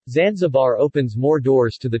Zanzibar opens more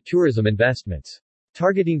doors to the tourism investments.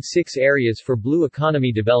 Targeting 6 areas for blue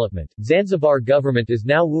economy development, Zanzibar government is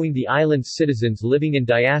now wooing the island's citizens living in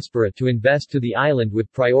diaspora to invest to the island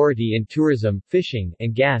with priority in tourism, fishing,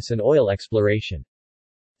 and gas and oil exploration.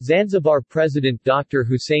 Zanzibar President Dr.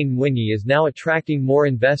 Hussein Mwinyi is now attracting more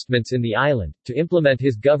investments in the island, to implement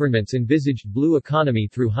his government's envisaged blue economy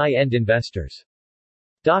through high-end investors.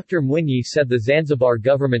 Dr. Mwinyi said the Zanzibar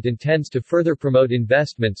government intends to further promote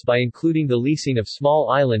investments by including the leasing of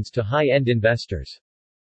small islands to high-end investors.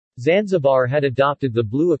 Zanzibar had adopted the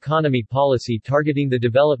blue economy policy targeting the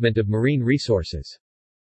development of marine resources.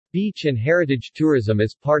 Beach and heritage tourism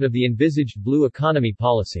is part of the envisaged blue economy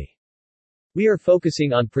policy. We are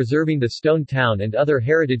focusing on preserving the Stone Town and other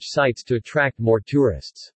heritage sites to attract more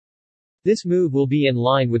tourists. This move will be in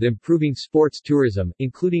line with improving sports tourism,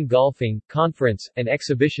 including golfing, conference, and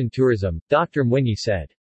exhibition tourism, Dr. Mwinyi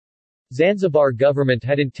said. Zanzibar government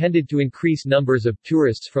had intended to increase numbers of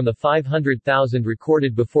tourists from the 500,000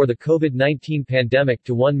 recorded before the COVID-19 pandemic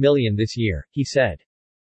to 1 million this year, he said.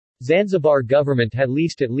 Zanzibar government had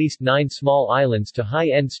leased at least 9 small islands to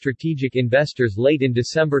high-end strategic investors late in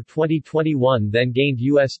December 2021, then gained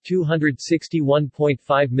US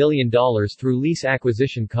 $261.5 million through lease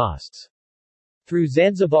acquisition costs. Through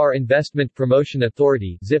Zanzibar Investment Promotion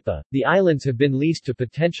Authority (ZIPA), the islands have been leased to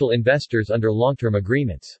potential investors under long-term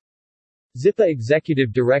agreements. ZIPA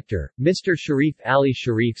Executive Director, Mr. Sharif Ali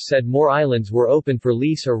Sharif said more islands were open for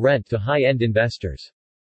lease or rent to high-end investors.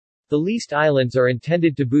 The leased islands are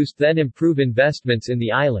intended to boost then improve investments in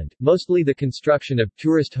the island, mostly the construction of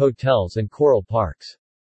tourist hotels and coral parks.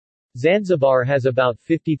 Zanzibar has about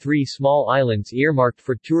 53 small islands earmarked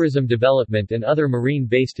for tourism development and other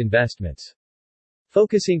marine-based investments.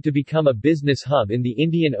 Focusing to become a business hub in the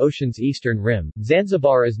Indian Ocean's eastern rim,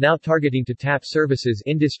 Zanzibar is now targeting to tap services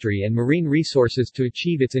industry and marine resources to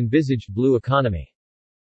achieve its envisaged blue economy.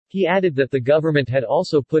 He added that the government had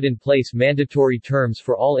also put in place mandatory terms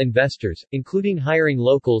for all investors, including hiring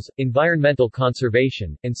locals, environmental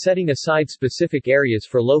conservation, and setting aside specific areas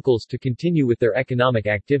for locals to continue with their economic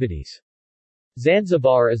activities.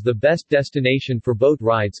 Zanzibar is the best destination for boat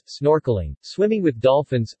rides, snorkeling, swimming with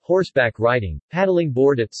dolphins, horseback riding, paddling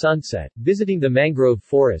board at sunset, visiting the mangrove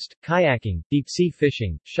forest, kayaking, deep-sea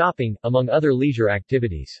fishing, shopping, among other leisure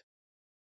activities.